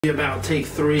About take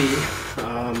 3.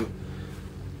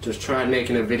 Just tried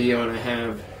making a video, and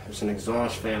there's an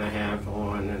exhaust fan I have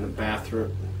on in the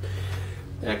bathroom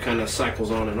that kind of cycles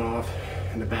on and off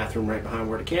in the bathroom right behind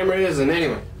where the camera is. And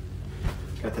anyway,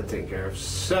 got that taken care of.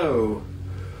 So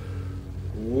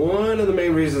one of the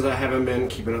main reasons I haven't been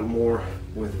keeping up more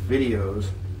with videos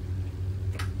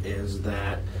is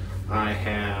that I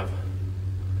have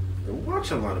been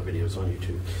watching a lot of videos on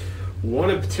YouTube. One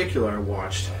in particular I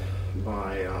watched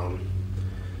by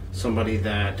somebody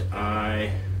that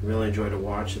I really enjoy to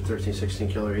watch, the 1316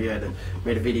 Killer. He had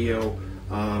made a video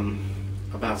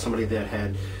about somebody that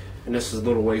had, and this is a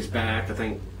little ways back, I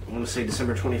think, I want to say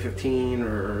December 2015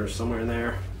 or somewhere in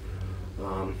there,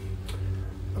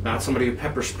 about somebody who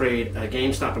pepper sprayed a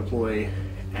GameStop employee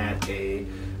at a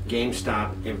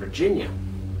GameStop in Virginia.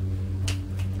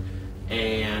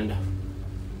 And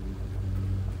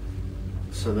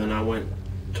so then I went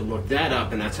to look that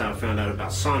up, and that's how I found out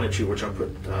about Sonichu, which I'll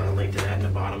put a link to that in the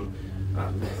bottom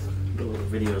below the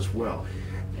video as well,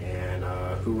 and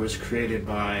who was created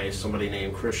by somebody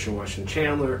named Christian Weston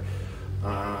Chandler,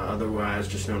 otherwise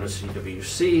just known as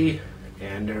CWC.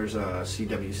 And there's a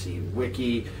CWC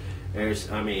Wiki.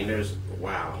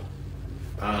 Wow.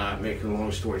 Making a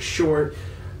long story short,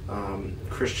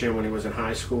 Christian, when he was in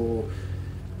high school,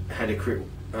 had to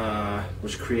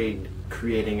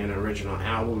creating an original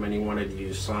album, and he wanted to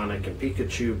use Sonic and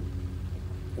Pikachu,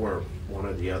 or one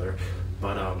or the other,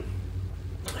 but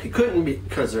he couldn't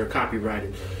because they're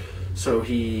copyrighted. So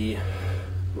he,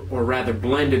 or rather,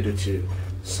 blended the two,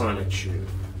 Sonichu.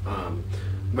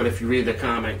 But if you read the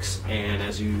comics, and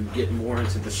as you get more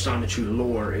into the Sonichu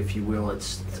lore, if you will,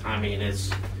 it's how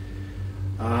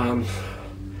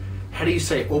do you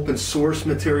say, open source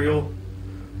material?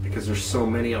 Because there's so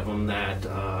many of them that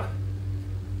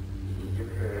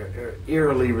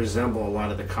eerily resemble a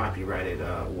lot of the copyrighted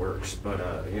works,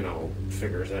 but you know,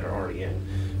 figures that are already in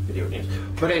video games.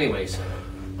 But anyways,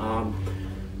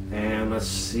 and let's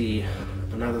see,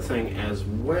 another thing as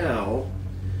well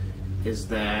is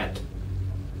that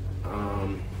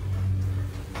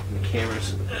the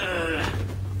camera's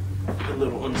a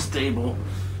little unstable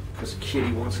because the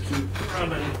kitty wants to keep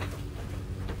rubbing.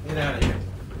 Get out of here.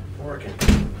 Working.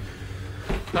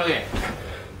 Okay.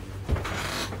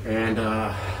 And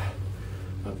I've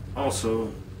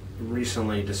also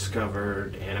recently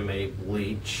discovered anime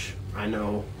Bleach. I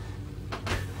know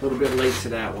a little bit late to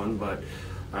that one, but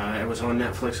it was on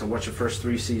Netflix. I watched the first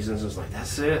 3 seasons. I was like,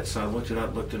 that's it. So I looked it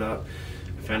up.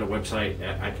 I found a website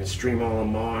that I can stream all of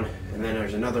them on. And then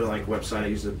there's another website. I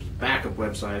use the backup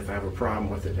website if I have a problem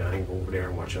with it. I can go over there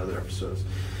and watch other episodes.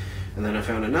 And then I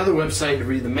found another website to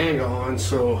read the manga on,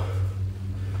 so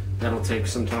that'll take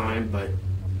some time, but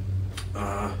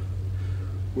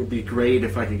would be great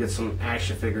if I could get some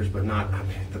action figures, but not,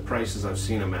 the prices I've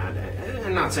seen them at.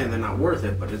 I'm not saying they're not worth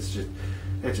it, but it's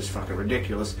just fucking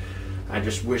ridiculous. I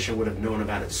just wish I would have known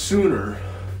about it sooner,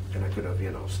 and I could have,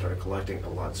 started collecting a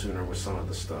lot sooner with some of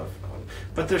the stuff.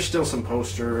 But there's still some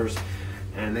posters,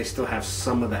 and they still have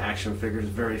some of the action figures,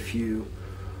 very few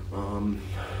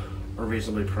are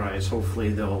reasonably priced. Hopefully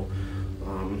they'll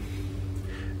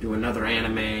do another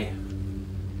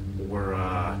anime,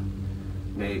 or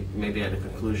maybe at the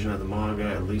conclusion of the manga,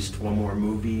 at least one more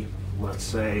movie, let's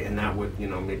say, and that would,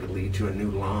 maybe lead to a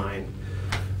new line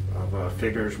of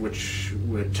figures, which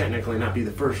would technically not be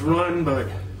the first run, but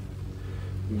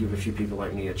give a few people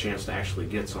like me a chance to actually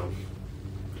get some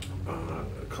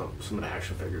of the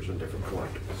action figures and different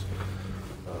collectibles,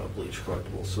 Bleach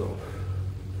collectibles. So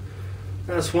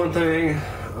that's one thing.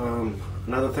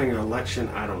 Another thing, election,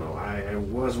 I don't know. I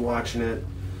was watching it,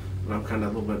 and I'm kind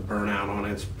of a little bit burnt out on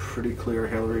it. It's pretty clear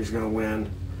Hillary's going to win.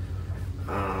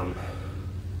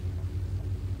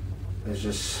 There's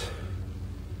just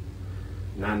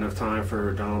not enough time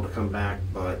for Donald to come back,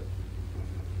 but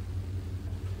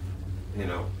you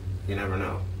never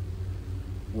know.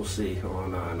 We'll see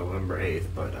on November 8th,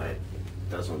 but it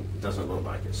doesn't look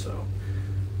like it. So,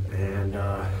 and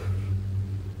I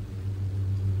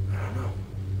don't know.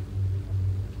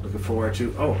 Looking forward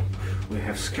to, we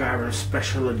have Skyrim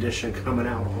Special Edition coming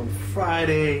out on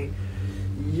Friday.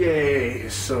 Yay!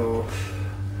 So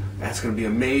that's going to be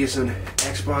amazing.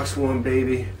 Xbox One,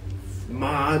 baby.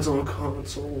 Mods on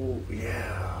console.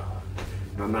 Yeah.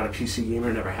 I'm not a PC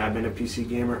gamer, never have been a PC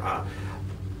gamer.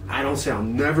 I don't say I'll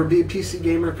never be a PC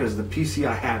gamer, because the PC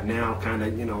I have now kind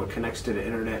of, it connects to the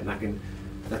internet, and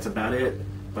that's about it.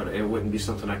 But it wouldn't be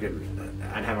something I'd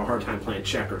have a hard time playing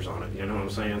checkers on it, you know what I'm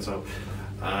saying? So,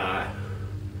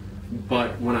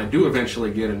 but when I do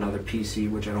eventually get another PC,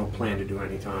 which I don't plan to do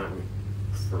anytime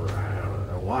for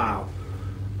a while,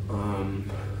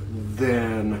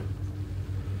 then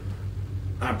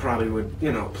I probably would,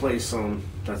 you know, play some.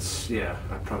 I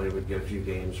probably would get a few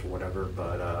games or whatever,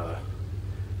 but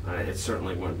it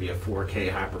certainly wouldn't be a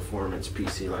 4K high performance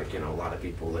PC like, you know, a lot of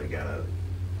people, they gotta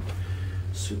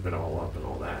soup it all up and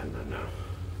all that, and no.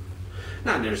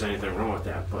 Not that there's anything wrong with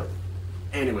that, but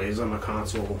anyways, I'm a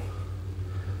console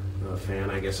fan.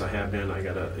 I guess I have been. I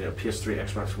got a PS3,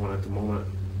 Xbox One at the moment.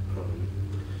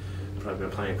 I've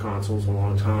been playing consoles a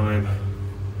long time.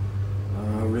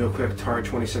 Real quick, Atari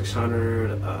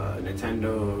 2600,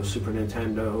 Nintendo, Super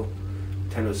Nintendo,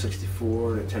 Nintendo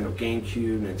 64, Nintendo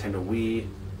GameCube, Nintendo Wii.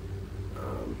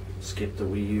 Skipped the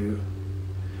Wii U.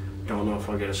 Don't know if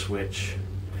I'll get a Switch.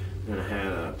 Then I had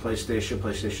a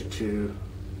PlayStation 2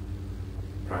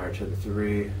 prior to the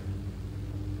 3.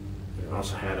 I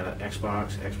also had an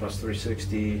Xbox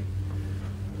 360.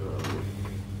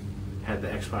 Had the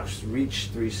Xbox Reach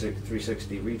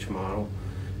 360 Reach model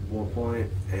at one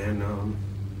point, and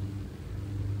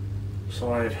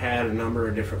so I've had a number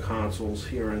of different consoles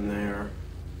here and there,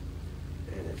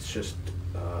 and it's just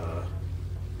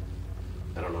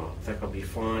I don't know. I think I'll be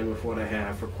fine with what I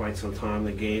have for quite some time.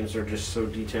 The games are just so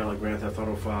detailed, like Grand Theft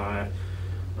Auto 5,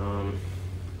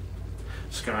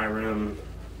 Skyrim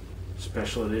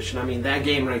Special Edition. I mean, that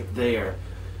game right there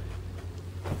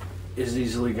is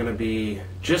easily going to be,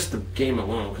 just the game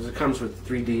alone, because it comes with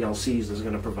 3 DLCs that's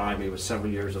going to provide me with several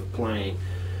years of playing.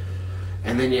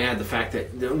 And then you add the fact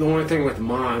that the only thing with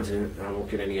mods, and I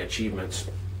won't get any achievements,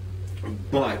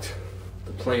 but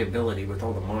the playability with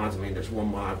all the mods. I mean, there's one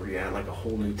mod where you add like a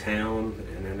whole new town,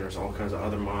 and then there's all kinds of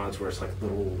other mods where it's like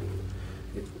little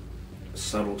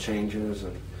subtle changes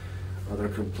and other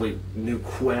complete new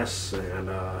quests, and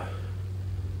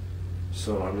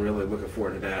so I'm really looking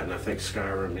forward to that. And I think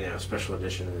Skyrim, yeah, Special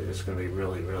Edition is going to be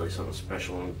really, really something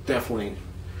special, and definitely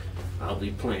I'll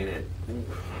be playing it.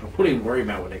 I wouldn't even worry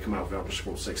about when they come out with Elder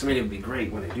Scrolls 6. I mean, it would be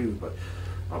great when they do, but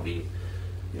I'll be,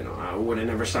 you know, I would have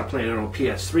never stopped playing it on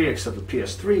PS3 except the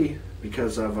PS3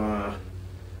 because of the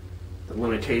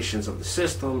limitations of the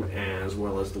system, as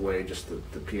well as the way just the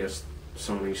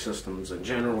Sony systems in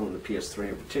general, and the PS3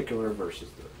 in particular versus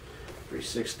the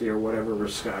 360 or whatever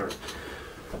versus Skyrim.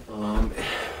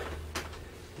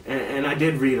 And I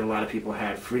did read a lot of people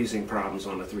had freezing problems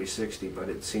on the 360, but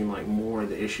it seemed like more of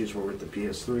the issues were with the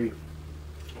PS3.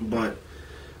 But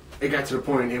it got to the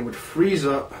point it would freeze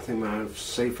up. I think my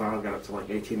save file got up to like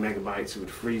 18 megabytes. It would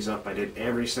freeze up. I did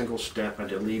every single step. I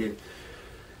deleted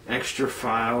extra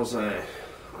files. I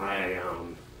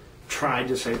tried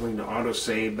disabling the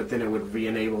autosave, but then it would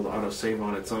re-enable the autosave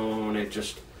on its own. It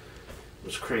just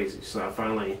was crazy. So I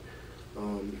finally,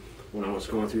 when I was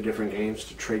going through different games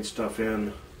to trade stuff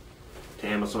in to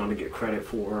Amazon to get credit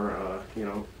for, you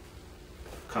know,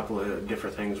 a couple of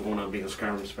different things, one of them being the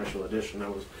Skyrim Special Edition. That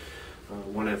was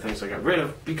one of the things I got rid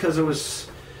of because it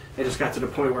just got to the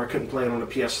point where I couldn't play it on a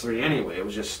PS3 anyway. It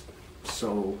was just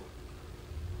so,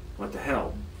 what the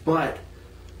hell. But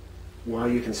while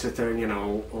you can sit there and, you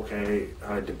know, okay,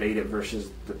 debate it versus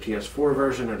the PS4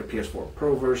 version or the PS4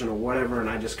 Pro version or whatever, and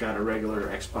I just got a regular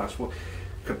Xbox One.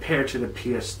 Compared to the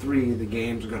PS3, the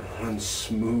game's going to run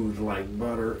smooth like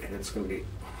butter, and it's going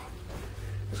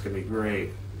to be great.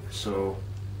 So,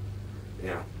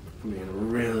 yeah, I mean,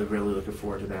 I'm really, really looking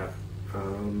forward to that.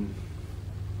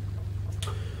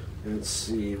 Let's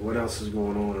see, what else is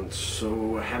going on?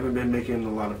 So, I haven't been making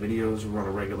a lot of videos on a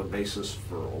regular basis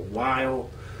for a while.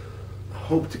 I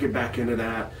hope to get back into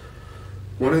that.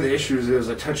 One of the issues is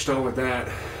I touched on with that,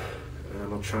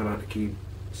 and I'll try not to keep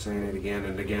saying it again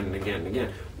and again and again and again,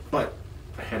 but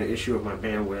I had an issue with my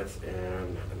bandwidth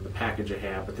and the package I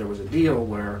have. But there was a deal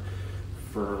where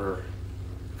for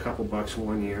a couple bucks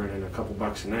one year and then a couple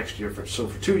bucks the next year, so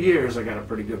for 2 years I got a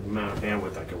pretty good amount of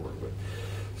bandwidth I could work with.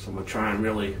 So I'm going to try and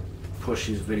really push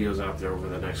these videos out there over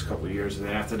the next couple of years, and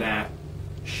then after that,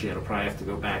 shit, I'll probably have to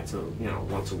go back to, you know,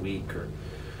 once a week or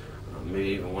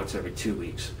maybe even once every 2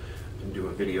 weeks and do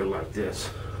a video like this.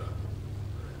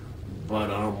 But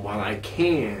while I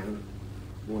can,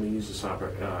 I want to use this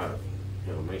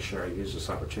you know, make sure I use this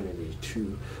opportunity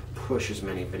to push as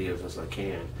many videos as I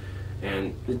can,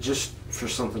 and just for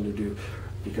something to do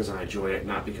because I enjoy it,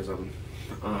 not because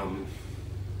I'm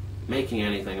making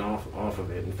anything off of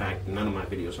it. In fact, none of my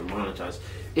videos are monetized.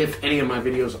 If any of my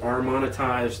videos are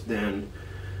monetized, then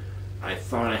I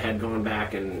thought I had gone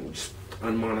back and just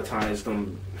unmonetized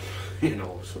them, you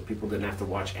know, so people didn't have to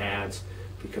watch ads,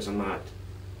 because I'm not,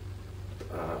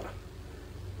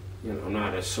 you know, I'm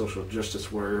not a social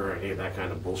justice warrior or any of that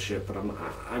kind of bullshit. But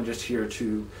I'm just here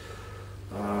to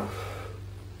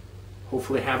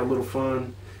hopefully have a little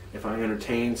fun. If I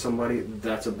entertain somebody,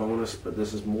 that's a bonus. But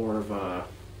this is more of a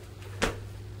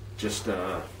just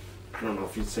I don't know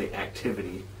if you'd say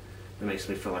activity. It makes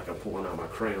me feel like I'm pulling out my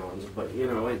crayons, but you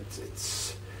know,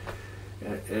 it's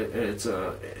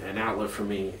an outlet for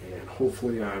me, and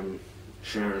hopefully I'm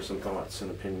sharing some thoughts and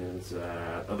opinions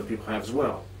that other people have as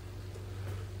well.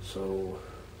 So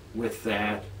with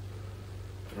that,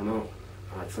 I don't know,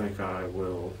 I think I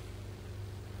will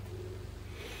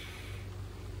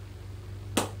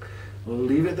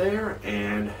leave it there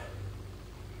and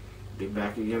be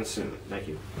back again soon. Thank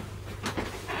you.